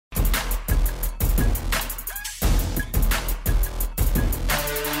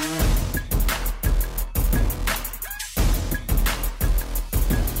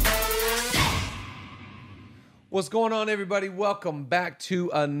What's going on, everybody? Welcome back to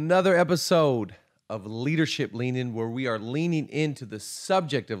another episode of Leadership Lean-In, where we are leaning into the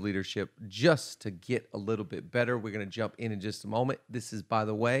subject of leadership just to get a little bit better. We're going to jump in just a moment. This is, by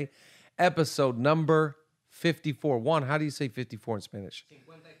the way, episode number 54. Juan, how do you say 54 in Spanish?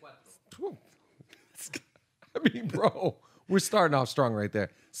 54. I mean, bro, we're starting off strong right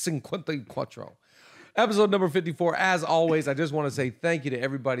there. 54. Episode number 54. As always, I just want to say thank you to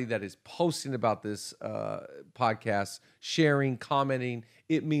everybody that is posting about this podcast, sharing, commenting.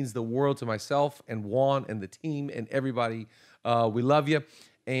 It means the world to myself and Juan and the team and everybody. We love you.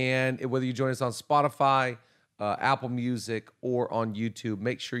 And whether you join us on Spotify, Apple Music, or on YouTube,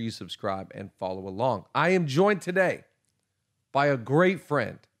 make sure you subscribe and follow along. I am joined today by a great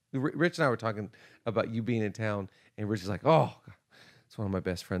friend. Rich and I were talking about you being in town, and Rich is like, oh, it's one of my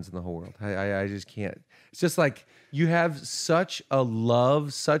best friends in the whole world. I just can't. It's just like you have such a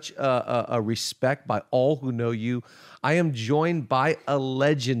love, such a respect by all who know you. I am joined by a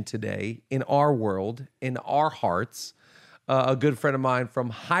legend today in our world, in our hearts, a good friend of mine from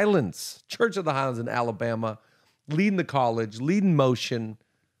Highlands, Church of the Highlands in Alabama, leading the college, leading motion.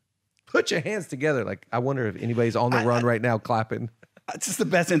 Put your hands together. Like, I wonder if anybody's on the run right now clapping. It's just the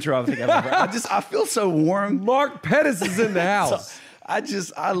best intro I think I've ever. I feel so warm. Mark Pettus is in the house. I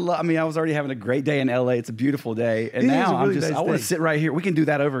was already having a great day in LA. It's a beautiful day. And now I want to sit right here. We can do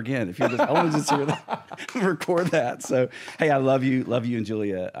that over again. If you just, I want to just hear that, record that. So, hey, I love you and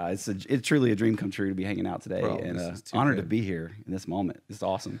Julia. It's truly a dream come true to be hanging out today. Bro, and honored to be here in this moment. It's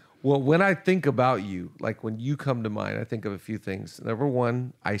awesome. Well, when I think about you, like when you come to mind, I think of a few things. Number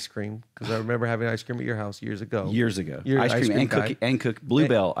one, ice cream, because I remember having ice cream at your house years ago. You're ice cream and cookie and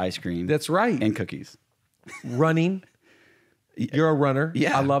Bluebell ice cream. That's right. And cookies. Running. You're a runner.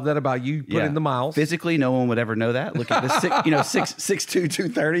 Yeah. I love that about you. You put in the miles. Physically, no one would ever know that. Look at this, 6'2",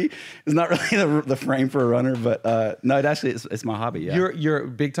 230 is not really the frame for a runner, but no, it's my hobby. Yeah. You're a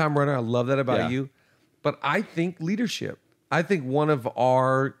big time runner. I love that about you. But I think leadership. I think one of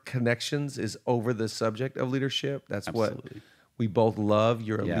our connections is over the subject of leadership. That's Absolutely. What we both love.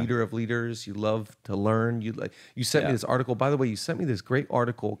 You're a leader of leaders. You love to learn. You sent me this article. By the way, you sent me this great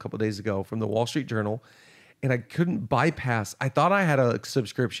article a couple of days ago from the Wall Street Journal. And I couldn't bypass. I thought I had a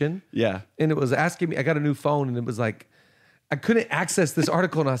subscription. Yeah. And it was asking me, I got a new phone, and it was like, I couldn't access this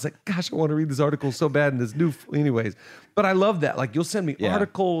article. And I was like, gosh, I want to read this article so bad. And this new, anyways. But I love that. Like, you'll send me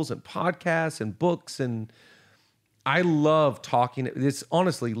articles and podcasts and books. And I love talking. This,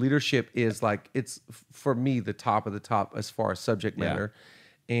 honestly, leadership is like, it's for me, the top of the top as far as subject matter.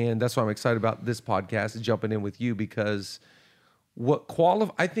 And that's why I'm excited about this podcast and jumping in with you, because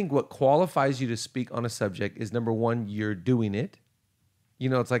I think what qualifies you to speak on a subject is, number one, you're doing it. You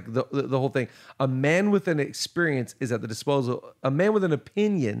know, it's like the whole thing. A man with an experience is at the disposal. A man with an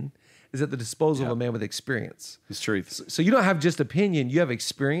opinion is at the disposal of a man with experience. It's truth. So you don't have just opinion; you have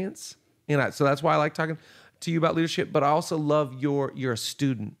experience. And so that's why I like talking to you about leadership. But I also love you're a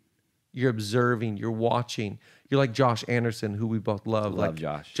student. You're observing. You're watching. You're like Josh Anderson, who we both love. Love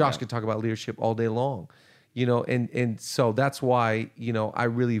Josh. Josh could talk about leadership all day long. You know, and so that's why, you know, I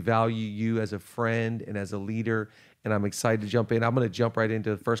really value you as a friend and as a leader, and I'm excited to jump in. I'm going to jump right into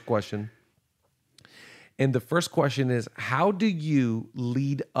the first question. And the first question is, how do you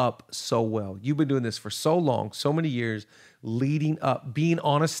lead up so well? You've been doing this for so long, so many years, leading up, being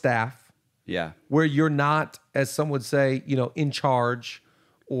on a staff. Yeah. Where you're not, as some would say, you know, in charge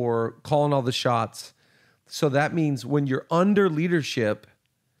or calling all the shots. So that means when you're under leadership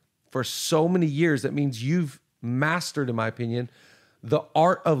for so many years, that means you've mastered, in my opinion, the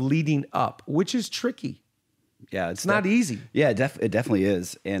art of leading up, which is tricky. Yeah, it's not easy. Yeah, it definitely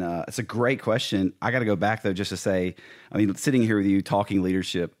is. And it's a great question. I got to go back, though, just to say, I mean, sitting here with you, talking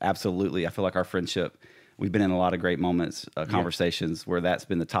leadership, absolutely. I feel like our friendship, we've been in a lot of great moments, conversations where that's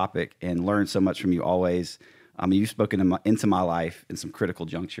been the topic, and learned so much from you always. I mean, you've spoken into my life in some critical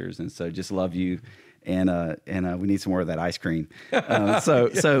junctures, and so just love you. And we need some more of that ice cream.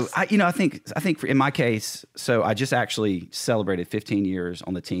 So I think in my case, so I just actually celebrated 15 years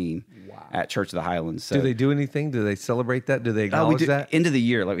on the team at Church of the Highlands. So, do they do anything? Do they celebrate that? Do they acknowledge that? End of the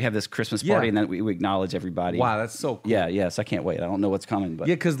year, like we have this Christmas party, and then we acknowledge everybody. Wow, that's so cool. Yeah. So I can't wait. I don't know what's coming, but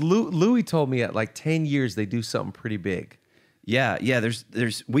because Louis told me at like 10 years they do something pretty big. Yeah.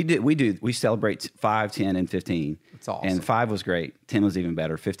 We celebrate 5, 10, and 15. That's awesome. And 5 was great. 10 was even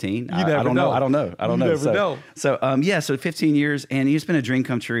better. 15, I don't know. I don't know. You never know. So 15 years, and it's been a dream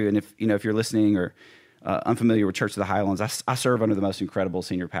come true. And if you're listening, or unfamiliar with Church of the Highlands, I serve under the most incredible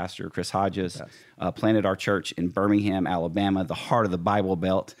senior pastor, Chris Hodges. Yes. Planted our church in Birmingham, Alabama, the heart of the Bible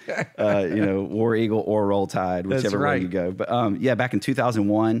Belt. War Eagle or Roll Tide, whichever way you go. But back in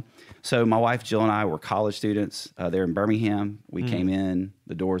 2001. So my wife Jill and I were college students there in Birmingham. We came in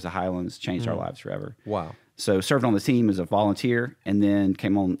the doors of Highlands, changed our lives forever. Wow. So served on the team as a volunteer, and then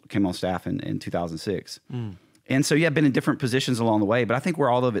came on staff in 2006. And so been in different positions along the way. But I think where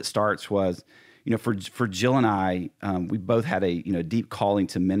all of it starts was, for Jill and I, we both had a deep calling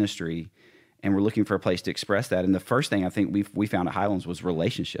to ministry, and we're looking for a place to express that. And the first thing I think we found at Highlands was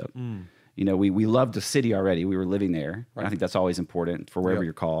relationship. We loved the city already. We were living there. Right. And I think that's always important for wherever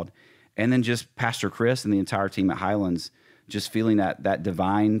you're called. And then just Pastor Chris and the entire team at Highlands, just feeling that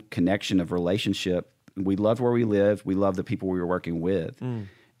divine connection of relationship. We loved where we lived. We loved the people we were working with.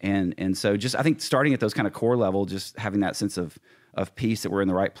 And so just, I think starting at those kind of core level, just having that sense of peace that we're in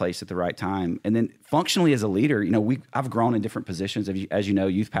the right place at the right time. And then functionally as a leader, I've grown in different positions, as you know,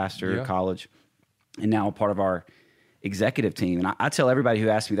 youth pastor, college, and now a part of our executive team. And I tell everybody who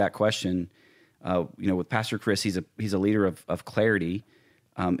asks me that question, with Pastor Chris, he's a leader of clarity.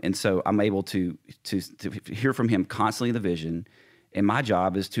 And so I'm able to hear from him constantly the vision. And my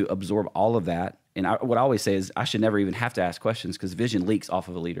job is to absorb all of that. And what I always say is I should never even have to ask questions, because vision leaks off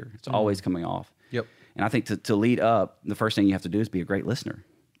of a leader. It's always coming off. Yep. And I think to lead up, the first thing you have to do is be a great listener.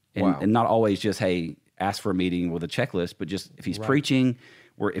 And not always just, hey, ask for a meeting with a checklist, but just if he's preaching,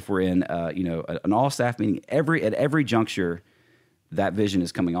 if we're in an all-staff meeting, at every juncture, that vision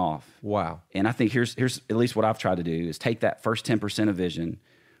is coming off. Wow. And I think here's at least what I've tried to do is take that first 10% of vision,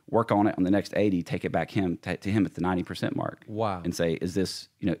 work on it on the next 80, take it back to him at the 90% mark. Wow. And say, is this,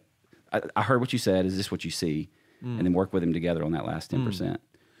 I heard what you said, is this what you see? And then work with him together on that last 10%.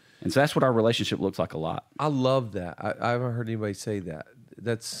 And so that's what our relationship looks like a lot. I love that. I haven't heard anybody say that.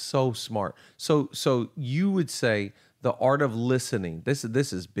 That's so smart. So you would say the art of listening, this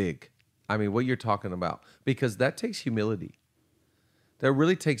is big. I mean, what you're talking about, because that takes humility. That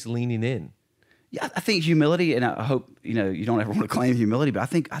really takes leaning in. Yeah, I think humility, and I hope you don't ever want to claim humility, but I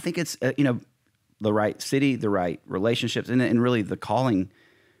think it's the right city, the right relationships, and really the calling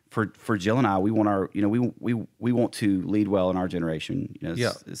for Jill and I. We want our we want to lead well in our generation.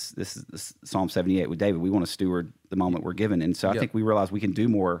 This is Psalm 78 with David. We want to steward the moment we're given, and so I think we realize we can do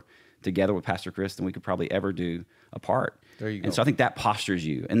more together with Pastor Chris than we could probably ever do apart. There you go. And so I think that postures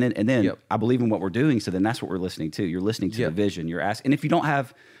you, and then I believe in what we're doing. So then that's what we're listening to. You're listening to the vision. You're asking, and if you don't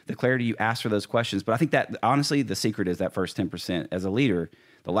have the clarity, you ask for those questions. But I think that honestly, the secret is that first 10%. As a leader,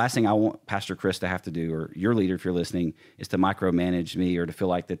 the last thing I want Pastor Chris to have to do, or your leader if you're listening, is to micromanage me or to feel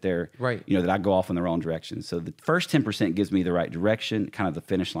like that they're that I go off in the wrong direction. So the first 10% gives me the right direction, kind of the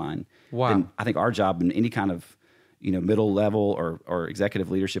finish line. Wow. Then I think our job in any kind of middle level or executive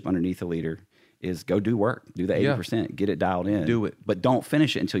leadership underneath a leader is go do work, do the 80%, get it dialed in. Do it. But don't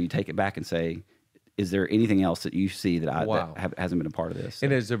finish it until you take it back and say, is there anything else that you see that hasn't been a part of this? So,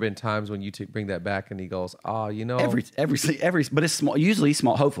 and has there been times when you bring that back and he goes, every, but it's small, usually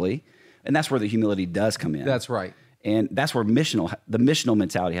small, hopefully. And that's where the humility does come in. That's right. And that's where the missional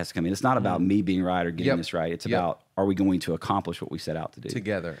mentality has to come in. It's not about me being right or getting this right. It's about, are we going to accomplish what we set out to do?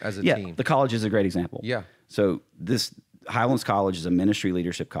 Together as a team. The college is a great example. Yeah. So this Highlands College is a ministry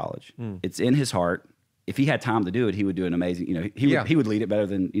leadership college. It's in his heart. If he had time to do it, he would do an amazing, he would lead it better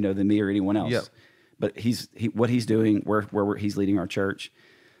than me or anyone else. Yep. But what he's doing, where he's leading our church.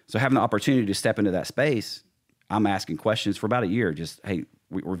 So having the opportunity to step into that space, I'm asking questions for about a year. Just, hey,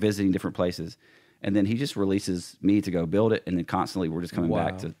 we're visiting different places. And then he just releases me to go build it. And then constantly we're just coming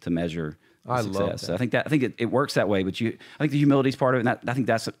back to measure success. Love that. So I think it works that way. But I think the humility is part of it. And I think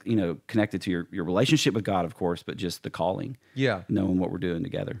that's connected to your relationship with God, of course, but just the calling. Yeah. Knowing what we're doing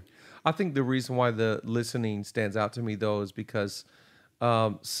together. I think the reason why the listening stands out to me, though, is because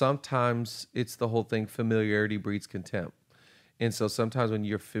sometimes it's the whole thing, familiarity breeds contempt. And so sometimes when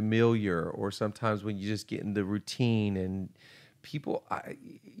you're familiar, or sometimes when you just get in the routine, and people,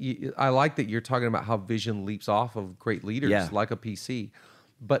 I like that you're talking about how vision leaps off of great leaders like a PC.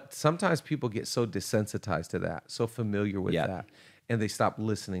 But sometimes people get so desensitized to that, so familiar with that, and they stop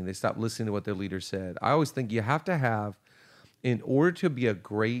listening. They stop listening to what their leader said. I always think you have to have, in order to be a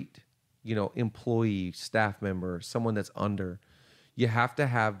great, employee, staff member, someone that's under, you have to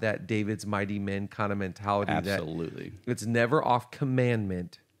have that David's mighty men kind of mentality. Absolutely. That it's never off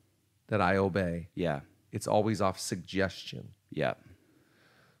commandment that I obey. Yeah. It's always off suggestion. Yeah.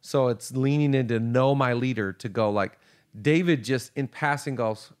 So it's leaning into know my leader, to go like David just in passing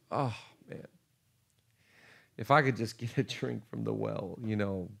goes, oh man, if I could just get a drink from the well,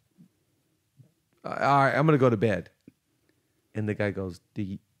 all right, I'm going to go to bed. And the guy goes,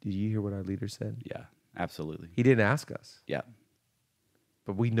 did you hear what our leader said? Yeah. Absolutely. He didn't ask us, Yeah.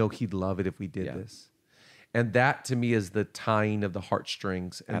 but we know he'd love it if we did Yeah. this. And that to me is the tying of the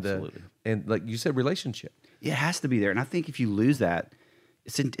heartstrings and Absolutely. and like you said, relationship. It has to be there. And I think if you lose that,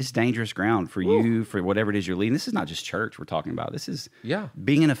 it's dangerous ground for you, for whatever it is you're leading. This is not just church we're talking about. This is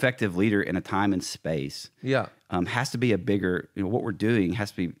being an effective leader in a time and space. Yeah. Has to be a bigger, what we're doing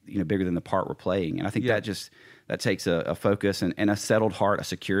has to be, bigger than the part we're playing. And I think that takes a focus and a settled heart, a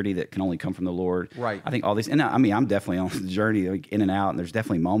security that can only come from the Lord. Right. I think all these, and I mean, I'm definitely on the journey, like in and out, and there's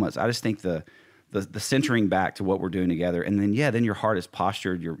definitely moments. I just think the centering back to what we're doing together, and then your heart is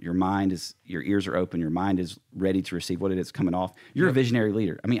postured, your mind is, your ears are open, your mind is ready to receive what it is coming off. You're a visionary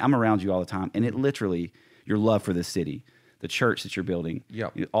leader. I mean, I'm around you all the time, and it literally, your love for this city, the church that you're building,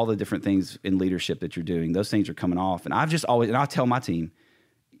 all the different things in leadership that you're doing, those things are coming off. And I've just always, and I'll tell my team,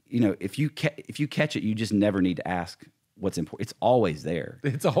 if you catch it, you just never need to ask what's important. It's always there.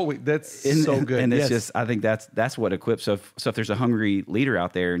 It's always, so good. And it's just, I think that's what equips. So if there's a hungry leader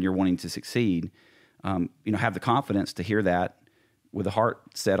out there and you're wanting to succeed, have the confidence to hear that with a heart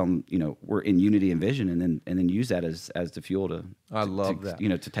set on, we're in unity and vision, and then use that as the fuel to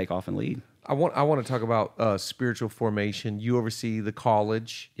to take off and lead. I want to talk about spiritual formation. You oversee the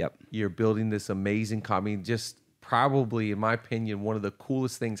college. Yep. You're building this amazing, just probably, in my opinion, one of the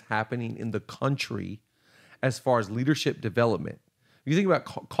coolest things happening in the country as far as leadership development. You think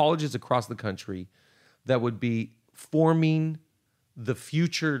about colleges across the country that would be forming the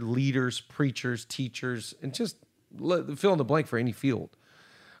future leaders, preachers, teachers, and just fill in the blank for any field.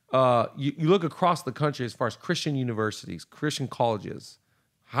 You look across the country as far as Christian universities, Christian colleges.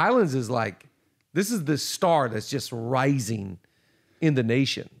 Highlands is this is the star that's just rising in the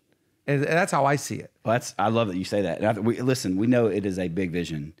nation. And that's how I see it. Well, I love that you say that. And we know it is a big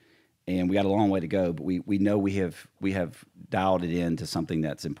vision, and we got a long way to go, but we know we have dialed it into something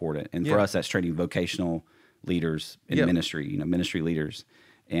that's important. And for us, that's training vocational leaders in ministry, ministry leaders.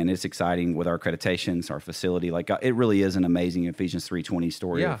 And it's exciting with our accreditations, our facility. It really is an amazing Ephesians 3:20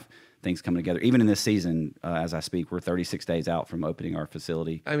 story of things coming together. Even in this season, as I speak, we're 36 days out from opening our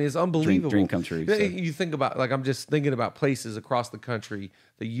facility. I mean, it's unbelievable. Dream come true. So. You think about, I'm just thinking about places across the country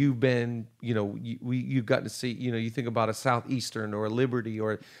that you've been, you've gotten to see, you think about a Southeastern or a Liberty,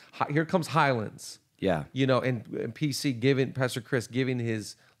 or here comes Highlands. Yeah. And PC Pastor Chris giving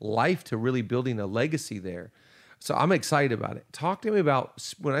his life to really building a legacy there. So I'm excited about it. Talk to me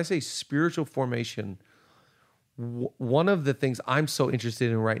about, when I say spiritual formation, one of the things I'm so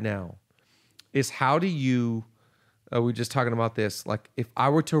interested in right now is how do you, we're just talking about this, if I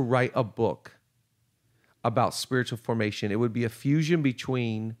were to write a book about spiritual formation, it would be a fusion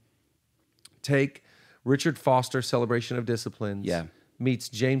between, take Richard Foster, Celebration of Disciplines, meets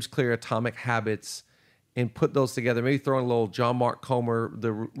James Clear, Atomic Habits, and put those together. Maybe throw in a little John Mark Comer,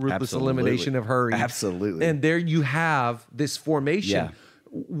 The Ruthless Elimination of Hurry. Absolutely. And there you have this formation. Yeah.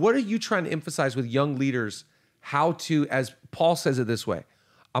 What are you trying to emphasize with young leaders? How to, as Paul says it this way,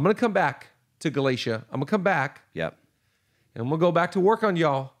 I'm going to come back to Galatia. I'm going to come back. Yep. And I'm going to go back to work on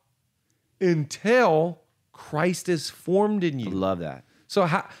y'all until Christ is formed in you. I love that. So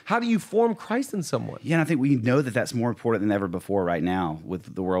how do you form Christ in someone? Yeah, and I think we know that that's more important than ever before right now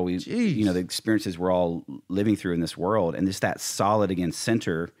with the world the experiences we're all living through in this world, and just that solid, again,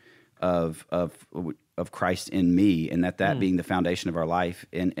 center of Christ in me, and that being the foundation of our life.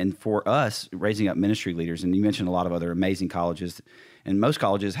 And for us, raising up ministry leaders, and you mentioned a lot of other amazing colleges, and most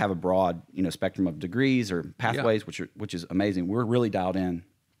colleges have a broad, spectrum of degrees or pathways, which is amazing. We're really dialed in,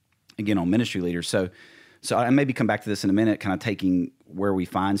 again, on ministry leaders. So I maybe come back to this in a minute, kind of taking where we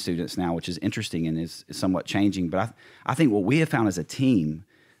find students now, which is interesting and is somewhat changing. But I think what we have found as a team,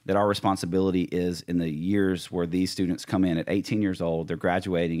 that our responsibility is in the years where these students come in at 18 years old, they're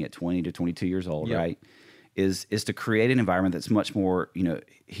graduating at 20 to 22 years old, right? Is to create an environment that's much more,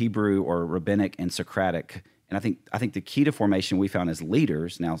 Hebrew or rabbinic and Socratic. And I think the key to formation we found as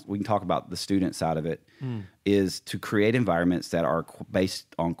leaders, now we can talk about the student side of it, is to create environments that are based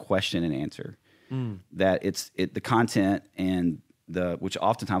on question and answer. That the content and which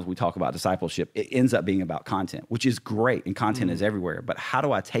oftentimes we talk about discipleship, it ends up being about content, which is great, and content is everywhere. But how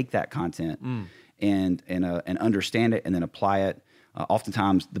do I take that content and understand it and then apply it?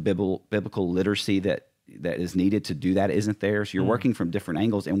 Oftentimes, the biblical literacy that is needed to do that isn't there. So you're working from different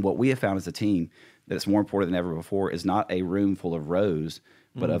angles. And what we have found as a team that it's more important than ever before is not a room full of rows,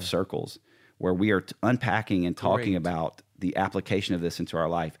 but of circles, where we are unpacking and talking about the application of this into our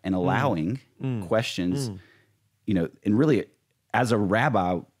life and allowing questions, and really, as a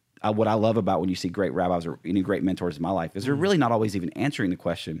rabbi, what I love about when you see great rabbis or any great mentors in my life is they're really not always even answering the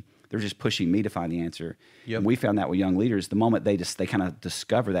question. They're just pushing me to find the answer. Yep. And we found that with young leaders, the moment they kind of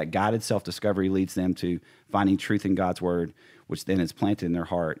discover that guided self-discovery leads them to finding truth in God's word, which then is planted in their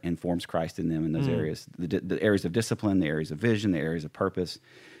heart and forms Christ in them in those areas, the areas of discipline, the areas of vision, the areas of purpose.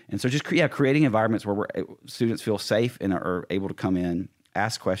 And so just creating environments where students feel safe and are able to come in,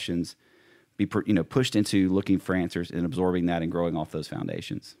 ask questions, be pushed into looking for answers and absorbing that and growing off those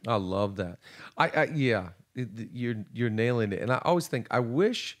foundations. I love that. You're nailing it. And I always think, I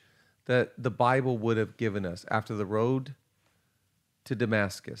wish that the Bible would have given us, after the road to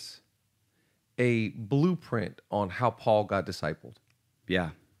Damascus, a blueprint on how Paul got discipled. Yeah.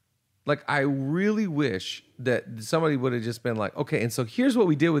 Like, I really wish that somebody would have just been like, okay, and so here's what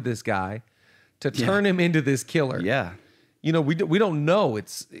we did with this guy to turn him into this killer. Yeah. You know, we don't know.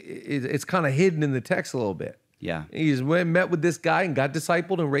 It's kind of hidden in the text a little bit. Yeah. He just went and met with this guy and got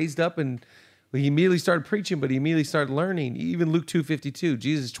discipled and raised up, and he immediately started preaching, but he immediately started learning. Even Luke 2:52,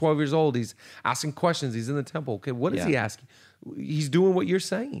 Jesus is 12 years old. He's asking questions. He's in the temple. Okay, what is he asking? He's doing what you're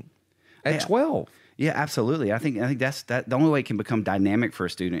saying at 12. Yeah, absolutely. I think that's the only way it can become dynamic for a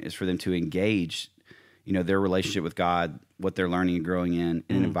student is for them to engage, their relationship with God, what they're learning and growing in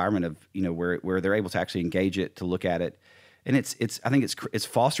an environment of, where they're able to actually engage it, to look at it. And I think it's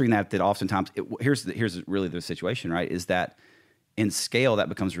fostering that oftentimes here's really the situation, right? Is that in scale that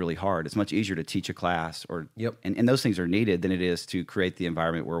becomes really hard. It's much easier to teach a class and those things are needed than it is to create the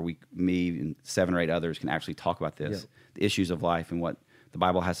environment where me and 7 or 8 others can actually talk about this, the issues of life and what the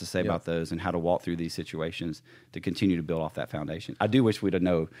Bible has to say about those and how to walk through these situations to continue to build off that foundation. I do wish we would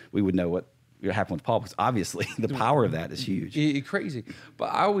know what happened with Paul, because obviously the power of that is huge. It's crazy.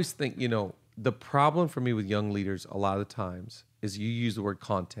 But I always think, the problem for me with young leaders a lot of the times is you use the word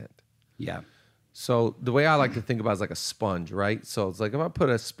content. Yeah. So the way I like to think about it is like a sponge, right? So it's like if I put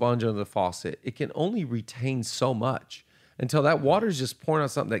a sponge under the faucet, it can only retain so much until that water is just pouring out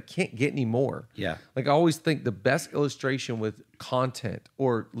something that can't get any more. Yeah. Like I always think the best illustration with content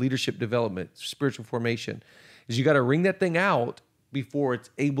or leadership development, spiritual formation, is you got to wring that thing out before it's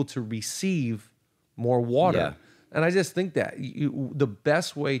able to receive more water. Yeah. And I just think that the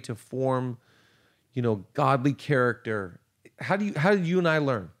best way to form, godly character, how did you and I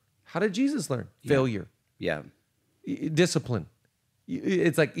learn? How did Jesus learn? Failure. Yeah. Discipline.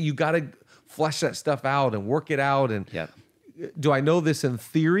 It's like you got to flesh that stuff out and work it out. And do I know this in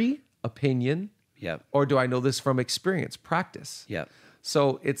theory, opinion? Yeah. Or do I know this from experience, practice? Yeah.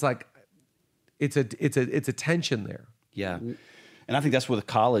 So it's like it's a tension there. Yeah. And I think that's with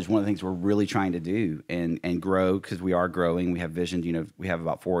college, one of the things we're really trying to do and grow, because we are growing. We have vision, we have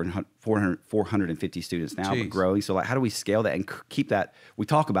about 450 students now, but growing. So like, how do we scale that and keep that? We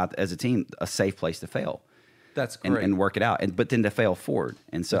talk about as a team, a safe place to fail. That's great. And work it out, but then to fail forward.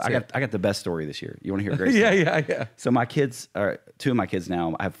 And so I got the best story this year. You want to hear a great story? Yeah. So my kids are 2 of my kids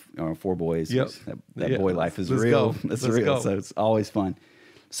now. I have 4 boys. Yep. That boy life is real. It's real. So it's always fun.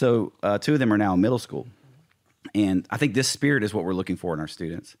 So 2 of them are now in middle school. And I think this spirit is what we're looking for in our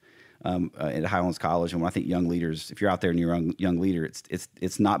students at Highlands College. And when I think young leaders, if you're out there and you're a young leader,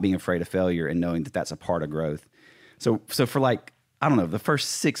 it's not being afraid of failure and knowing that that's a part of growth. So for like, I don't know, the first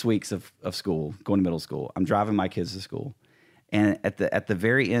 6 weeks of school, going to middle school, I'm driving my kids to school. And at the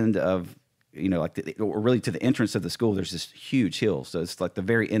very end of, or really to the entrance of the school, there's this huge hill. So it's like the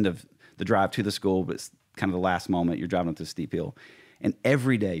very end of the drive to the school, but it's kind of the last moment you're driving up this steep hill. And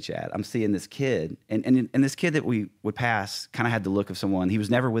every day, Chad, I'm seeing this kid, and this kid that we would pass kind of had the look of someone. He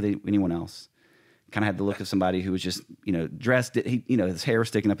was never with anyone else. Kind of had the look of somebody who was just, dressed. His hair was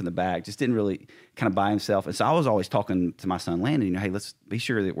sticking up in the back. Just didn't really kind of by himself. And so I was always talking to my son Landon. Hey, let's be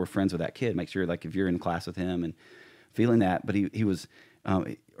sure that we're friends with that kid. Make sure, like, if you're in class with him and feeling that. But he was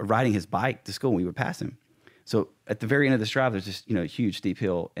riding his bike to school when we would pass him. So at the very end of this drive, there's this a huge steep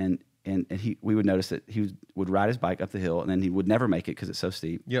hill, and we would notice that he would ride his bike up the hill, and then he would never make it because it's so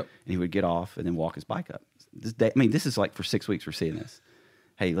steep. Yep. And he would get off and then walk his bike up. This is like for 6 weeks we're seeing this.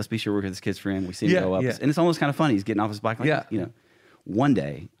 Hey, let's be sure we're this kid's friend. We see him go up. Yeah. And it's almost kind of funny. He's getting off his bike. One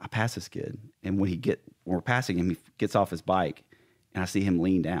day I pass this kid, and when we're passing him, he gets off his bike, and I see him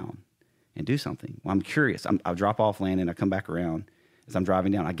lean down and do something. Well, I'm curious. I drop off Landon. I come back around. As I'm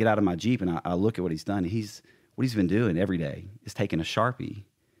driving down, I get out of my Jeep, and I look at what he's done. What he's been doing every day is taking a Sharpie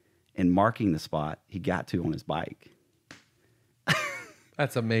and marking the spot he got to on his bike.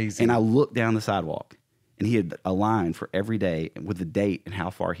 That's amazing. And I looked down the sidewalk, and he had a line for every day with the date and how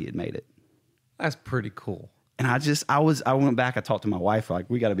far he had made it. That's pretty cool. And I went back, I talked to my wife, like,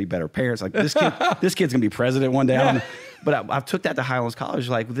 we got to be better parents. Like this kid's gonna be president one day. Yeah. But I took that to Highlands College.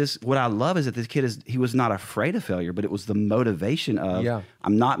 Like what I love is that this kid he was not afraid of failure, but it was the motivation of,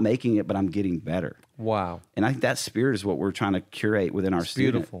 I'm not making it, but I'm getting better. Wow. And I think that spirit is what we're trying to curate within our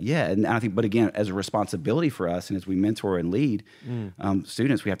students. Beautiful. Yeah. And I think, but again, as a responsibility for us and as we mentor and lead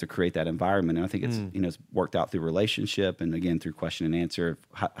students, we have to create that environment. And I think it's worked out through relationship and again, through question and answer.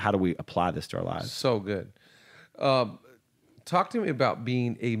 How do we apply this to our lives? So good. Talk to me about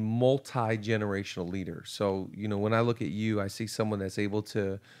being a multi-generational leader. So, when I look at you, I see someone that's able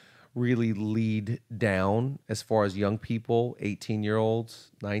to really lead down as far as young people,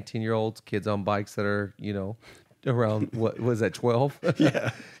 18-year-olds, 19-year-olds, kids on bikes that are, around, what was that, 12? Yeah.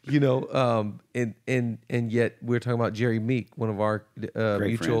 And yet we're talking about Jerry Meek, one of our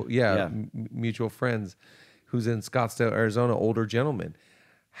mutual friends who's in Scottsdale, Arizona, older gentleman.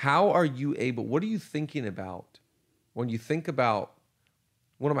 How are you able, what are you thinking about when you think about,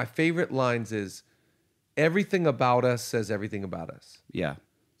 one of my favorite lines is, everything about us says everything about us. Yeah.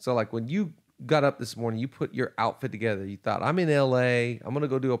 So like when you got up this morning, you put your outfit together, you thought, I'm in LA, I'm going to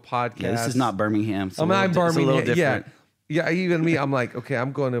go do a podcast. Yeah, this is not Birmingham. I'm Birmingham. It's a little different. Yeah, even me, I'm like, okay,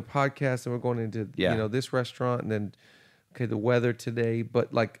 I'm going to a podcast and we're going into, this restaurant and then, okay, the weather today,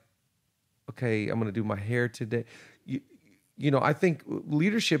 but like, okay, I'm going to do my hair today. I think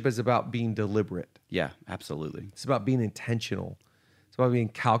leadership is about being deliberate. Yeah, absolutely. It's about being intentional. It's about being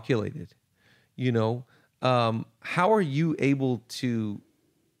calculated. How are you able to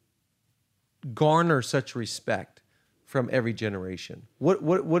garner such respect from every generation? What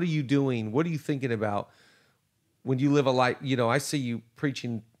are you doing? What are you thinking about when you live a life? I see you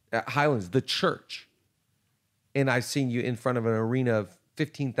preaching at Highlands, the church, and I've seen you in front of an arena of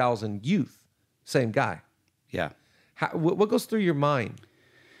 15,000 youth. Same guy. Yeah. What goes through your mind?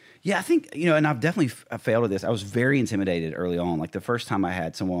 Yeah, I think, and I've definitely failed at this. I was very intimidated early on. Like the first time I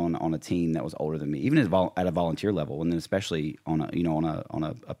had someone on a team that was older than me, even at a volunteer level, and then especially on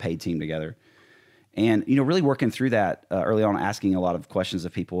a paid team together. And, really working through that early on, asking a lot of questions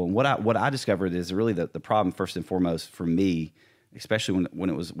of people. And what I discovered is really the problem first and foremost for me, especially when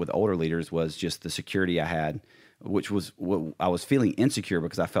it was with older leaders, was just the security I had, which was what I was feeling insecure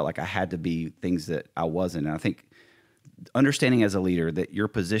because I felt like I had to be things that I wasn't. And I think understanding as a leader that your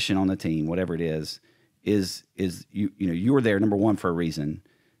position on the team, whatever it is you were there, number one, for a reason.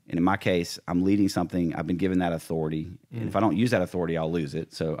 And in my case, I'm leading something. I've been given that authority. And if I don't use that authority, I'll lose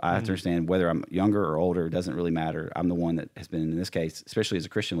it. So I have to understand whether I'm younger or older, it doesn't really matter. I'm the one that has been, in this case, especially as a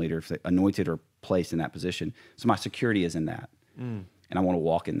Christian leader, anointed or placed in that position. So my security is in that. And I want to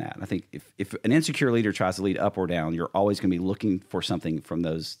walk in that. And I think if an insecure leader tries to lead up or down, you're always going to be looking for something from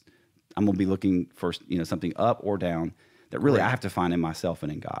those. I'm going to be looking for something up or down that really I have to find in myself and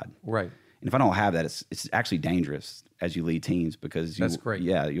in God. Right. And if I don't have that, it's actually dangerous as you lead teams because that's great.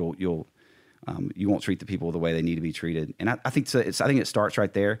 Yeah, you won't treat the people the way they need to be treated. And I think I think it starts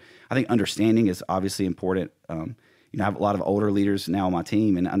right there. I think understanding is obviously important. I have a lot of older leaders now on my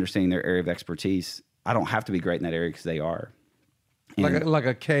team, and understanding their area of expertise. I don't have to be great in that area because they are. And like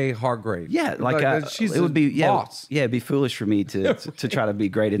a Kay Hargrave. Yeah, she's it would be boss. Yeah, it'd be foolish for me to try to be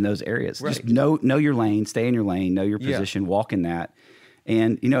great in those areas. Right. Just know your lane, stay in your lane, know your position, walk in that.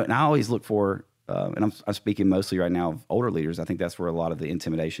 And and I always look for and I'm speaking mostly right now of older leaders. I think that's where a lot of the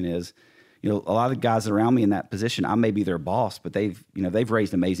intimidation is. A lot of the guys around me in that position, I may be their boss, but they've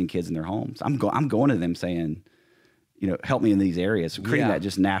raised amazing kids in their homes. I'm going to them saying, help me in these areas, creating that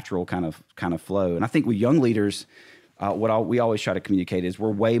just natural kind of flow. And I think with young leaders, we always try to communicate is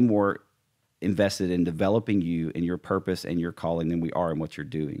we're way more invested in developing you and your purpose and your calling than we are in what you're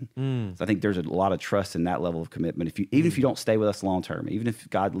doing. So I think there's a lot of trust in that level of commitment. Even if you don't stay with us long term, even if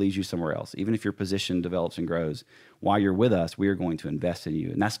God leads you somewhere else, even if your position develops and grows, while you're with us, we are going to invest in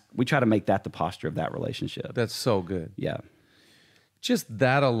you. And we try to make that the posture of that relationship. That's so good. Yeah. Just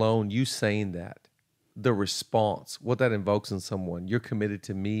that alone, you saying that, the response, what that invokes in someone, you're committed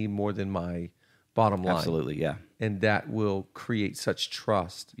to me more than my bottom line. Absolutely, yeah. And that will create such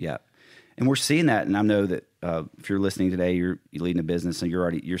trust. Yeah. And we're seeing that, and I know that if you're listening today, you're leading a business, and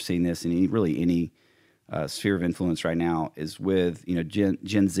you're seeing this in any sphere of influence right now is with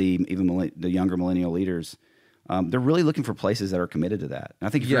Gen Z, even the younger millennial leaders. They're really looking for places that are committed to that. And I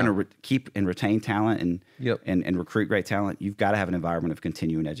think if you're going to keep and retain talent and recruit great talent, you've got to have an environment of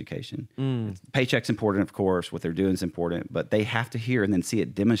continuing education. Paycheck's important, of course. What they're doing is important, but they have to hear and then see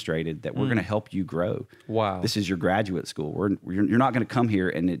it demonstrated that we're going to help you grow. Wow. This is your graduate school. You're not going to come here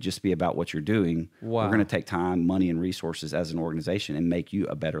and it just be about what you're doing. Wow. We're going to take time, money, and resources as an organization and make you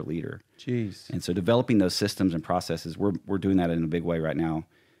a better leader. Jeez. And so developing those systems and processes, we're doing that in a big way right now,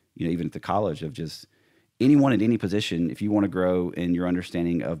 even at the college, of just anyone at any position, if you want to grow in your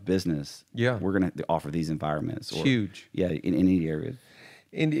understanding of business, Yeah. we're going to offer these environments. Or, Huge. Yeah, in any area.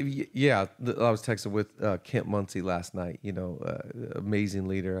 And I was texting with Kent Muncie last night, amazing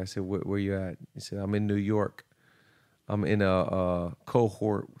leader. I said, where you at? He said, I'm in New York. I'm in a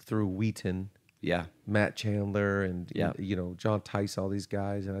cohort through Wheaton. Yeah. Matt Chandler and, John Tice, all these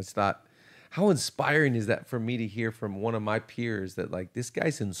guys. And I just thought, how inspiring is that for me to hear from one of my peers that, like, this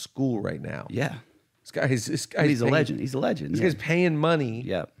guy's in school right now. Yeah. This guy's He's a legend. He's a legend. This guy's paying money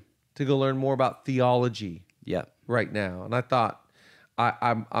Yeah. to go learn more about theology Yeah. right now. And I thought,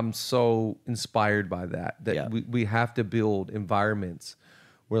 I'm so inspired by that Yeah. we have to build environments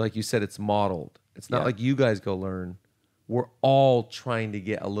where, like you said, it's modeled. It's not like you guys go learn. We're all trying to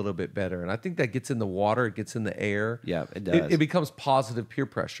get a little bit better. And I think that gets in the water, it gets in the air. Yeah, it does. It becomes positive peer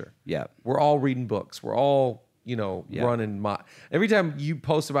pressure. Yeah. We're all reading books. We're all, running. Every time you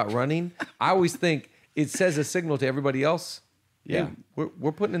post about running, I always think it says a signal to everybody else. Yeah. Hey,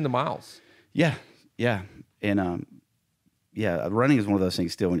 we're putting in the miles. Yeah. Yeah. And, running is one of those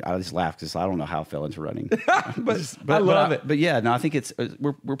things still. I just laugh because I don't know how I fell into running. but I love it. But yeah, no, I think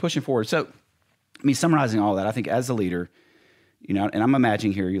we're pushing forward. So, I mean, summarizing all that, I think as a leader, and I'm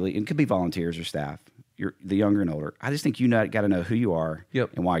imagining here, it could be volunteers or staff, you're the younger and older. I just think got to know who you are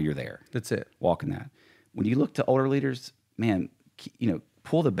and why you're there. That's it. Walk in that. When you look to older leaders, man,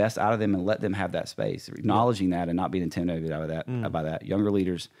 pull the best out of them and let them have that space, acknowledging that and not being intimidated by that. Younger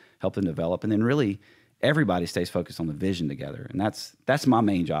leaders help them develop, and then really everybody stays focused on the vision together. And that's my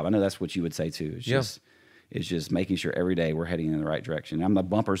main job. I know that's what you would say too. It's just making sure every day we're heading in the right direction. I'm the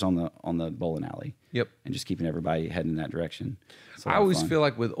bumpers on the bowling alley. Yep. And just keeping everybody heading in that direction. I always feel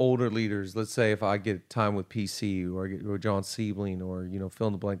like with older leaders, let's say if I get time with PC or John Siebling or, fill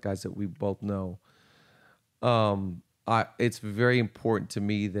in the blank guys that we both know, it's very important to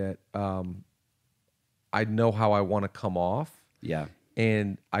me that I know how I want to come off. Yeah.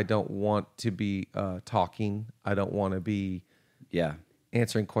 And I don't want to be talking. I don't want to be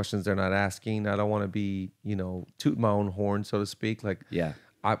answering questions they're not asking. I don't want to be, toot my own horn, so to speak. Like,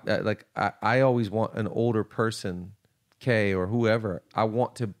 I always want an older person, Kay or whoever. I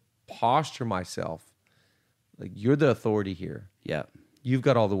want to posture myself like, you're the authority here. Yeah. You've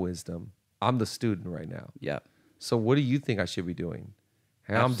got all the wisdom. I'm the student right now. Yeah. So what do you think I should be doing?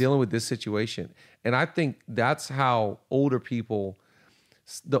 And I'm dealing with this situation. And I think that's how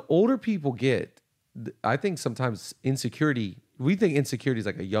the older people get, I think sometimes we think insecurity is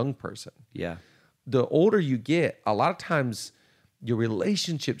like a young person. Yeah. The older you get, a lot of times your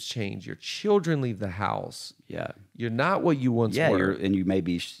relationships change. Your children leave the house. Yeah. You're not what you once were. And you may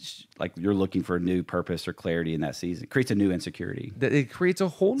be like you're looking for a new purpose or clarity in that season. It creates a new insecurity. It creates a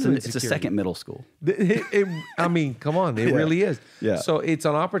whole new insecurity. It's a second middle school. I mean, come on. It really is. Yeah. So it's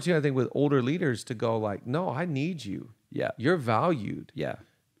an opportunity, I think, with older leaders to go like, no, I need you. Yeah. You're valued. Yeah.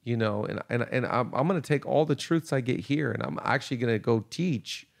 And I'm going to take all the truths I get here and I'm actually going to go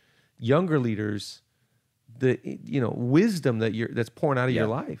teach younger leaders the wisdom that's pouring out of your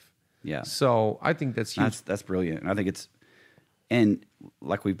life. Yeah. So I think that's huge. That's brilliant. And I think and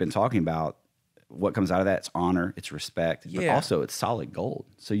like we've been talking about, what comes out of that, it's honor, it's respect, but also it's solid gold.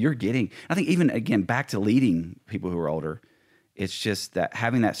 So you're getting, I think even again, back to leading people who are older, it's just that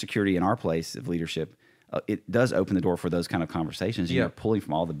having that security in our place of leadership, it does open the door for those kind of conversations. You're pulling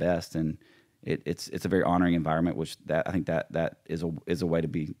from all the best, and it's a very honoring environment. Which I think that is a way to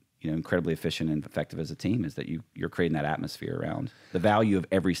be incredibly efficient and effective as a team. Is that you're creating that atmosphere around the value of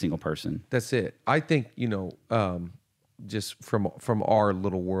every single person. That's it. I think just from our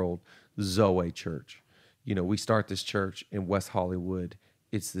little world, Zoe Church. We start this church in West Hollywood.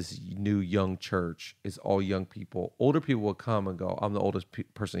 It's this new young church. It's all young people. Older people will come and go, I'm the oldest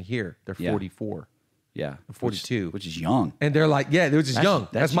person here. They're 44. Yeah. 42. Which is young. And they're like, they're just young.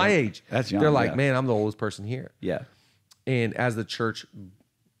 That's my age. That's young. They're like, man, I'm the oldest person here. Yeah. And as the church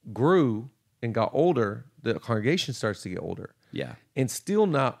grew and got older, the congregation starts to get older. Yeah. And still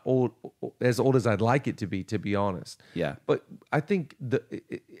not as old as I'd like it to be honest. Yeah. But I think the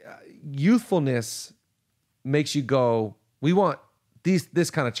youthfulness makes you go, we want this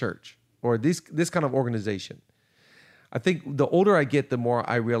kind of church or this kind of organization. I think the older I get, the more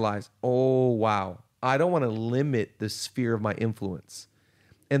I realize, oh, wow, I don't want to limit the sphere of my influence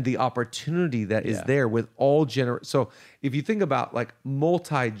and the opportunity that is there with all So if you think about like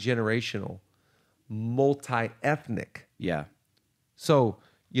multi-generational, multi-ethnic. Yeah. So,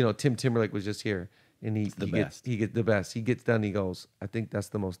 Tim Timberlake was just here and he gets the best. He gets done. He goes, I think that's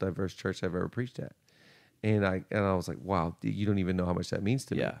the most diverse church I've ever preached at. And I was like, wow, you don't even know how much that means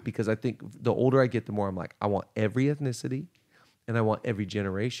to me. Because I think the older I get, the more I'm like, I want every ethnicity and I want every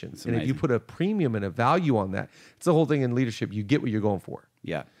generation. That's and if you amazing. put a premium and a value on that, it's the whole thing in leadership. You get what you're going for.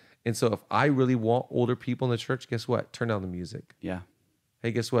 Yeah. And so if I really want older people in the church, guess what? Turn down the music. Yeah.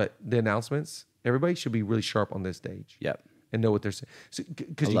 Hey, guess what? The announcements, everybody should be really sharp on this stage. Yep. And know what they're saying. So,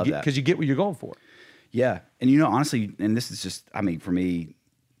 I love that. Because you get what you're going for. Yeah. And honestly, and this is just, for me,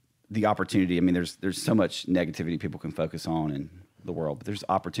 the opportunity, there's so much negativity people can focus on in the world, but there's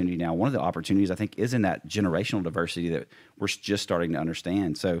opportunity now. One of the opportunities, I think, is in that generational diversity that we're just starting to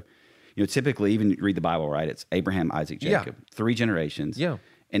understand. So, typically, even read the Bible, right? It's Abraham, Isaac, Jacob, 3 generations. Yeah.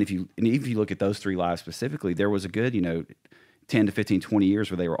 And if you look at those 3 lives specifically, there was a good, 10 to 15, 20 years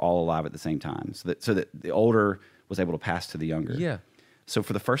where they were all alive at the same time. So that the older was able to pass to the younger. Yeah. So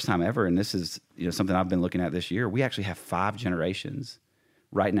for the first time ever, and this is something I've been looking at this year, we actually have 5 generations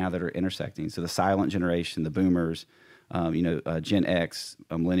right now that are intersecting. So the silent generation, the boomers, Gen X,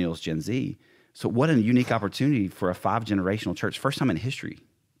 millennials, Gen Z. So what a unique opportunity for a 5-generational church. First time in history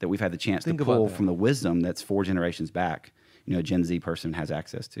that we've had the chance to pull from the wisdom that's 4 generations back, a Gen Z person has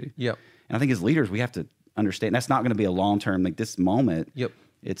access to. Yep. And I think as leaders, we have to understand that's not going to be a long-term, like this moment. Yep.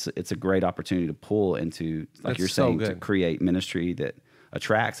 It's a great opportunity to pull into, like you're saying, to create ministry that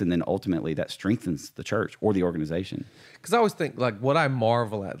attracts and then ultimately that strengthens the church or the organization. Because I always think, like, what I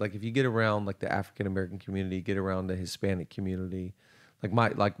marvel at, like, if you get around like the African American community, get around the Hispanic community, like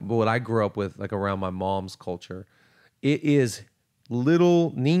what I grew up with, like around my mom's culture, it is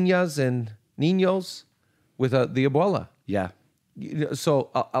little niñas and niños with the abuela. Yeah. So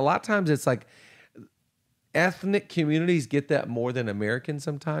a lot of times it's like ethnic communities get that more than Americans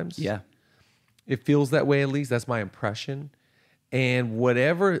sometimes. Yeah. It feels that way, at least. That's my impression. And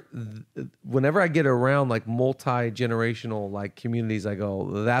whenever I get around like multi-generational like communities, I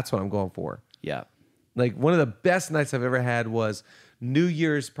go, that's what I'm going for. Yeah. Like one of the best nights I've ever had was New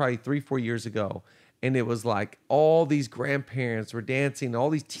Year's, probably 3-4 years ago. And it was like all these grandparents were dancing, all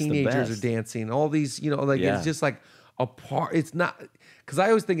these teenagers are dancing, all these, it's just like a part. It's not, because I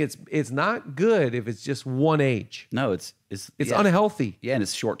always think it's not good if it's just one age. No, it's unhealthy. Yeah, and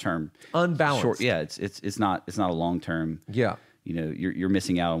it's short term, unbalanced. It's not a long term. Yeah. You're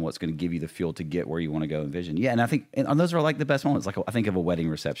missing out on what's going to give you the fuel to get where you want to go in vision. Yeah, and I think those are like the best moments. Like I think of a wedding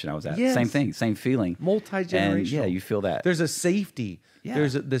reception I was at. Yes. Same thing, same feeling. Multi-generational. And yeah, you feel that. There's a safety. Yeah.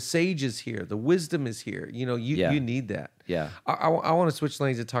 The sage is here. The wisdom is here. You need that. Yeah. I want to switch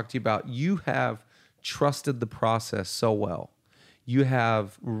lanes and talk to you about, you have trusted the process so well. You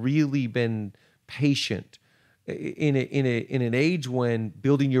have really been patient in an age when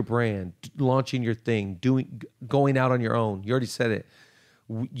building your brand, launching your thing, going out on your own. You already said it.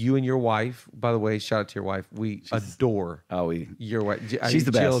 You and your wife, by the way, shout out to your wife. She's adore your wife. She's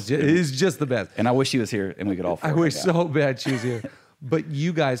the best. It's just the best. And I wish she was here and we could all. I wish so bad she was here. But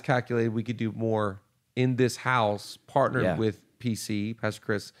you guys calculated we could do more in this house, partnered with PC, Pastor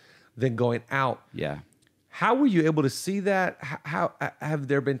Chris, than going out. Yeah. How were you able to see that? How have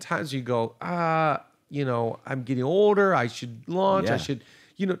there been times you go, I'm getting older, I should launch, I should,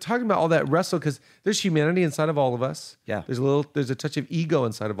 talking about all that wrestle, because there's humanity inside of all of us. Yeah. There's a touch of ego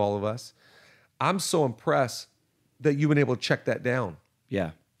inside of all of us. I'm so impressed that you've been able to check that down.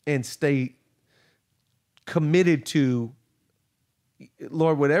 Yeah. And stay committed to,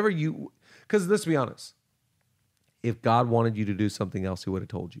 Lord, whatever because let's be honest, if God wanted you to do something else, he would have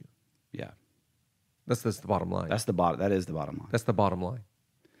told you. Yeah. That's the bottom line. That is the bottom line. That's the bottom line.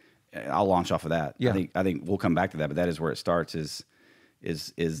 I'll launch off of that. Yeah. I think we'll come back to that, but that is where it starts is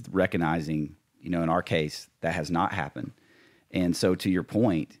recognizing, in our case, that has not happened. And so to your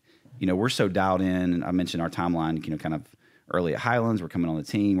point, we're so dialed in, and I mentioned our timeline, kind of early at Highlands, we're coming on the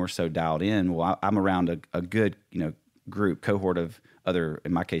team, we're so dialed in. Well, I'm around a good, cohort of other,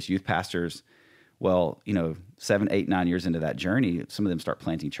 in my case, youth pastors. Well, 7, 8, 9 years into that journey, some of them start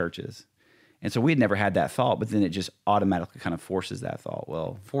planting churches. And so we had never had that thought, but then it just automatically kind of forces that thought.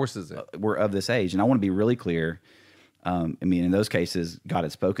 Well, forces it. We're of this age. And I want to be really clear. In those cases, God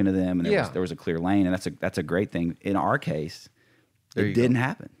had spoken to them, and there was a clear lane, and that's a great thing. In our case, it didn't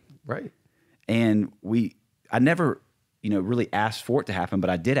happen. Right. And I never, really asked for it to happen,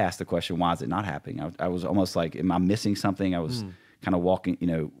 but I did ask the question, why is it not happening? I was almost like, am I missing something? I was kind of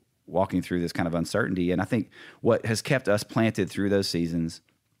walking through this kind of uncertainty. And I think what has kept us planted through those seasons,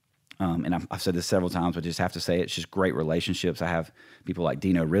 and I've said this several times, but just have to say it's just great relationships. I have people like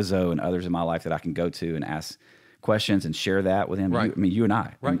Dino Rizzo and others in my life that I can go to and ask questions and share that with him. Right. You and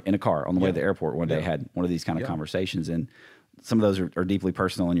I, in a car on the way to the airport one day, had one of these kind of conversations. And some of those are deeply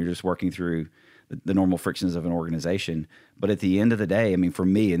personal, and you're just working through the normal frictions of an organization. But at the end of the day, for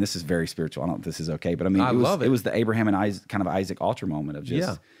me, and this is very spiritual, I don't know if this is okay, but I love it. It was the Abraham and Isaac, kind of Isaac altar moment of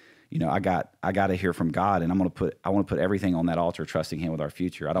just, I got to hear from God, and I want to put everything on that altar, trusting Him with our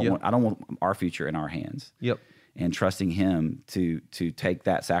future. I don't want our future in our hands. Yep. And trusting Him to take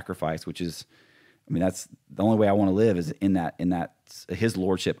that sacrifice, which is, that's the only way I want to live, is in that His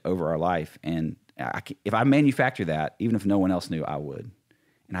lordship over our life. And if I manufacture that, even if no one else knew, I would.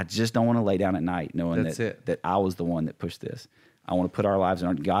 And I just don't want to lay down at night knowing that I was the one that pushed this. I want to put our lives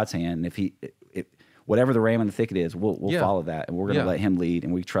in God's hand, and if whatever the ram in the thicket is, we'll follow that, and we're going to let Him lead,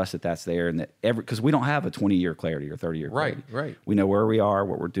 and we trust that that's there, and that because we don't have a 20-year clarity or 30-year clarity. Right. We know where we are,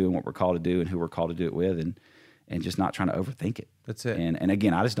 what we're doing, what we're called to do, and who we're called to do it with, and just not trying to overthink it. That's it. And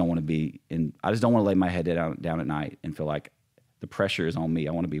again, I just don't want to lay my head down at night and feel like the pressure is on me.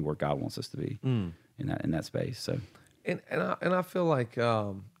 I want to be where God wants us to be in that space. So, and I feel like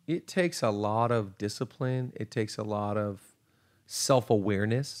it takes a lot of discipline. It takes a lot of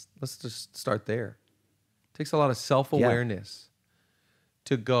self-awareness. Let's just start there. It takes a lot of self-awareness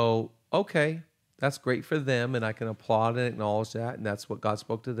to go, okay, that's great for them, and I can applaud and acknowledge that, and that's what God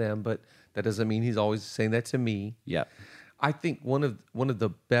spoke to them, but that doesn't mean He's always saying that to me. Yeah. I think one of the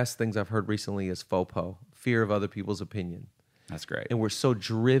best things I've heard recently is FOPO, fear of other people's opinion. That's great. And we're so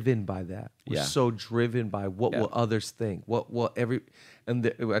driven by that. We're so driven by what will others think.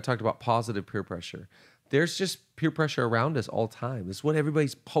 I talked about positive peer pressure. There's just peer pressure around us all the time. It's what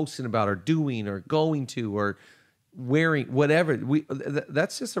everybody's posting about or doing or going to or wearing, whatever.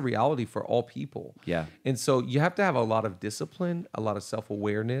 That's just a reality for all people. Yeah. And so you have to have a lot of discipline, a lot of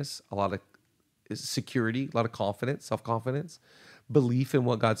self-awareness, a lot of security, a lot of confidence, self-confidence, belief in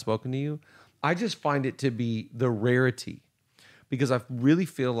what God's spoken to you. I just find it to be the rarity, because I really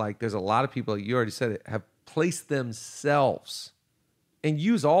feel like there's a lot of people, like you already said it, have placed themselves and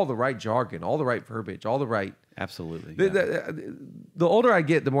use all the right jargon, all the right verbiage, all the right. Absolutely. The older I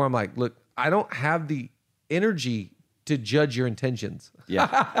get, the more I'm like, look, I don't have the energy to judge your intentions.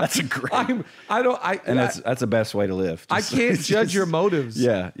 Yeah, that's a great. That's the best way to live. I can't judge your motives.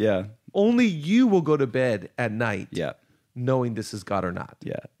 Yeah. Only you will go to bed at night. Yeah. Knowing this is God or not.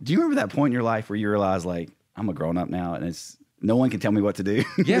 Yeah. Do you remember that point in your life where you realize, like, I'm a grown up now, and no one can tell me what to do?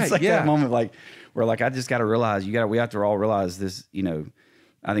 Yeah, it's like that moment, like, where, like, I just got to realize, we have to all realize this.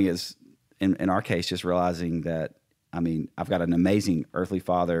 I think it's in our case, just realizing that. I've got an amazing earthly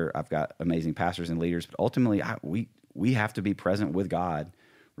father. I've got amazing pastors and leaders, but ultimately, we have to be present with God,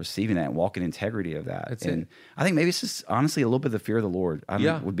 receiving that and walk in integrity of that. That's and it. I think maybe it's just honestly a little bit of the fear of the Lord.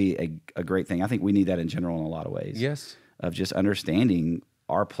 Would be a great thing. I think we need that in general in a lot of ways. Yes. Of just understanding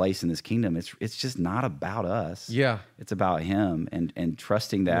our place in this kingdom. It's just not about us. Yeah. It's about Him, and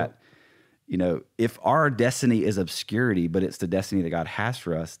trusting that, if our destiny is obscurity, but it's the destiny that God has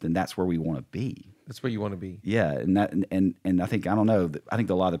for us, then that's where we want to be. That's where you want to be. Yeah. And I think, I don't know, I think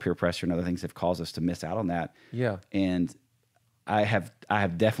a lot of the peer pressure and other things have caused us to miss out on that. Yeah. And I have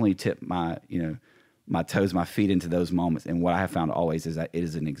definitely tipped my toes, my feet into those moments. And what I have found always is that it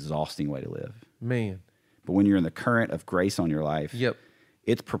is an exhausting way to live. Man. But when you're in the current of grace on your life,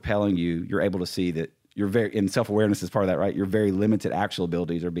 it's propelling you. You're able to see that and self-awareness is part of that, right? Your very limited actual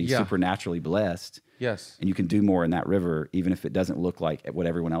abilities are being supernaturally blessed. Yes. And you can do more in that river, even if it doesn't look like what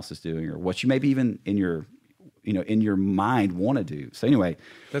everyone else is doing or what you maybe even in your mind want to do. So anyway,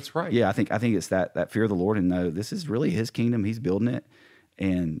 that's right. Yeah. I think it's that fear of the Lord, and know this is really His kingdom. He's building it.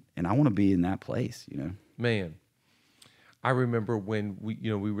 And I want to be in that place, Man. I remember when we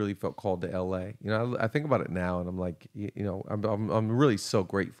really felt called to LA. I think about it now, and I'm like, I'm really so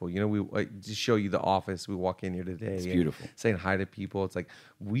grateful. We just show you the office. We walk in here today. It's beautiful. Saying hi to people. It's like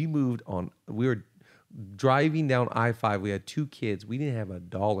we were driving down I-5. We had 2 kids. We didn't have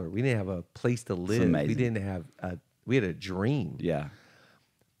 $1. We didn't have a place to live. We didn't have we had a dream. Yeah.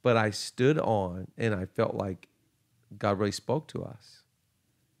 But I stood on, and I felt like God really spoke to us.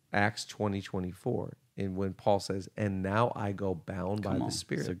 Acts 20:24. And when Paul says, and now I go bound by the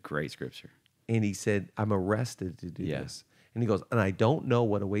Spirit. It's a great scripture. And he said, I'm arrested to do this. And he goes, and I don't know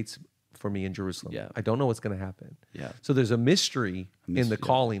what awaits for me in Jerusalem. Yeah. I don't know what's going to happen. Yeah. So there's a mystery in the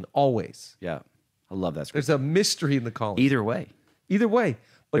calling always. Yeah. I love that scripture. There's a mystery in the calling. Either way.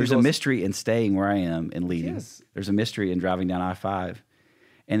 But there's a mystery in staying where I am and leading. Yes. There's a mystery in driving down I-5.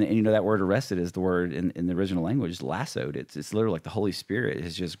 And that word arrested is the word in the original language, lassoed. It's literally like the Holy Spirit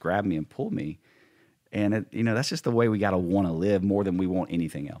has just grabbed me and pulled me. And that's just the way we got to want to live more than we want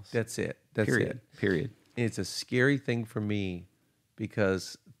anything else. That's it. Period. And it's a scary thing for me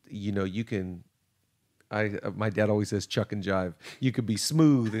because, you can, my dad always says chuck and jive. You could be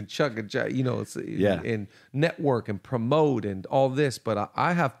smooth and chuck and jive, and network and promote and all this. But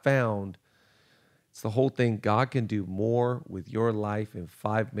I have found it's the whole thing. God can do more with your life in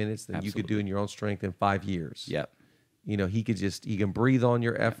 5 minutes than you could do in your own strength in 5 years. Yep. He can breathe on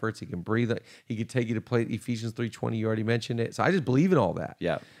your efforts. He can breathe. He could take you to play Ephesians 3:20. You already mentioned it. So I just believe in all that.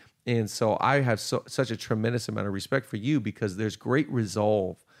 Yeah. And so I have such a tremendous amount of respect for you because there's great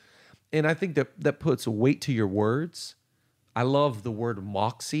resolve. And I think that puts weight to your words. I love the word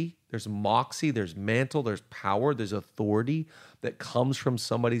moxie. There's moxie, there's mantle, there's power, there's authority that comes from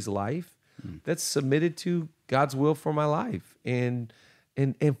somebody's life that's submitted to God's will for my life and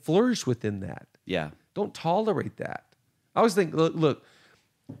flourish within that. Yeah. Don't tolerate that. I always think, look,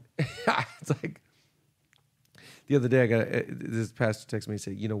 it's like the other day I got this pastor text me and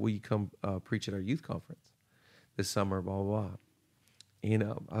said, will you come preach at our youth conference this summer, blah, blah, blah.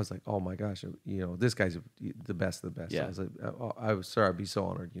 I was like, oh my gosh, this guy's the best of the best. Yeah. I was like, sir, I'd be so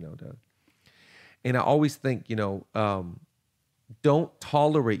honored, and I always think, don't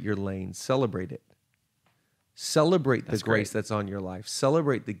tolerate your lane, celebrate it. Celebrate the grace that's on your life.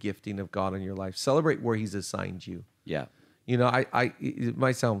 Celebrate the gifting of God in your life. Celebrate where He's assigned you. Yeah. It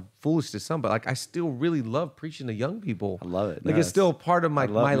might sound foolish to some, but I still really love preaching to young people. I love it. It's still part of my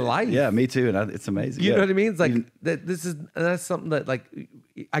life. Yeah, me too. And it's amazing. You know what I mean? It's like that's something that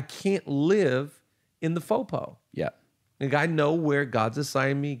I can't live in the faux pas. Yeah. I know where God's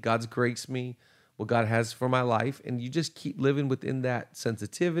assigned me, God's graced me, what God has for my life, and you just keep living within that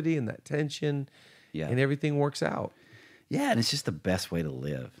sensitivity and that tension, and everything works out. Yeah, and it's just the best way to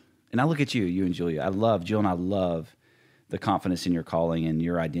live. And I look at you and Julia. Jill and I love the confidence in your calling and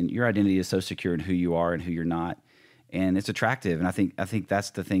your identity. Your identity is so secure in who you are and who you're not, and it's attractive. And I think that's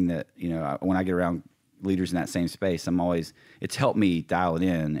the thing that when I get around leaders in that same space, it's helped me dial it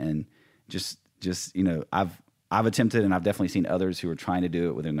in and just I've attempted, and I've definitely seen others who are trying to do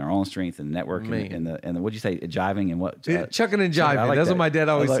it within their own strength and network and the what'd you say, jiving and what? Chucking and jiving. Like That's what my dad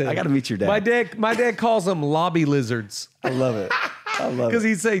always said. I got to meet your dad. My dad calls them lobby lizards. I love it. Because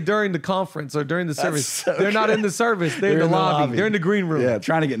he'd say during the conference or during the service, so they're not in the service. They're in the lobby. They're in the green room. Yeah,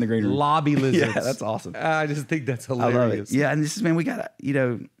 trying to get in the green room. Lobby lizards. Yeah, that's awesome. I just think that's hilarious. I love it. Yeah, and we got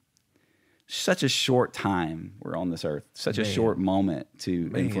such a short time we're on this earth, such a short moment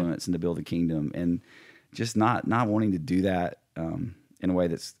to influence and to build a kingdom, and just not wanting to do that in a way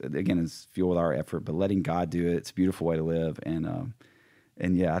that's, again, is fueled with our effort, but letting God do it. It's a beautiful way to live, and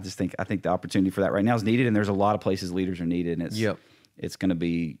yeah, I think the opportunity for that right now is needed, and there's a lot of places leaders are needed, and it's going to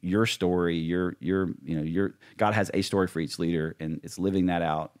be your story. Your God has a story for each leader, and it's living that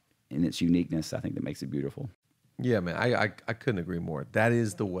out in its uniqueness. I think that makes it beautiful. Yeah, man, I couldn't agree more. That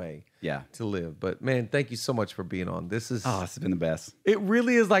is the way to live. But man, thank you so much for being on. This has been the best. It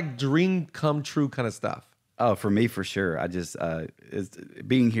really is like dream come true kind of stuff. Oh, for me, for sure. I just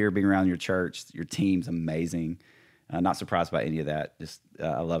being here, being around your church, your team's amazing. Not surprised by any of that. Just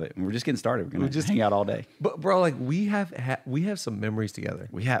I love it. And we're just getting started. We're gonna just hang out all day. But bro, we have some memories together.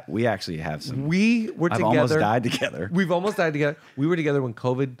 We actually have some. We were together. I've almost died together. We've almost died together. We were together when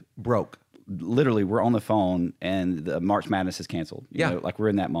COVID broke. Literally, we're on the phone and the March Madness is canceled. You know, we're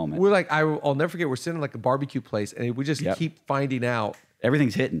in that moment. We're like, I'll never forget. We're sitting in a barbecue place, and we just keep finding out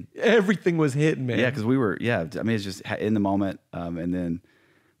everything's hitting. Everything was hitting, man. Yeah, because we were. Yeah, I mean, it's just in the moment, and then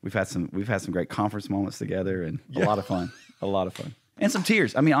we've had some great conference moments together, and a lot of fun, and some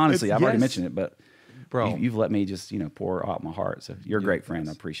tears. I mean, honestly, I've already mentioned it, but bro, you've let me just pour out my heart. So you're a great friend.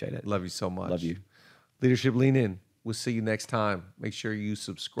 I appreciate it. Love you so much. Love you. Leadership Lean In. We'll see you next time. Make sure you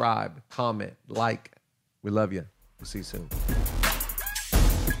subscribe, comment, like. We love you. We'll see you soon.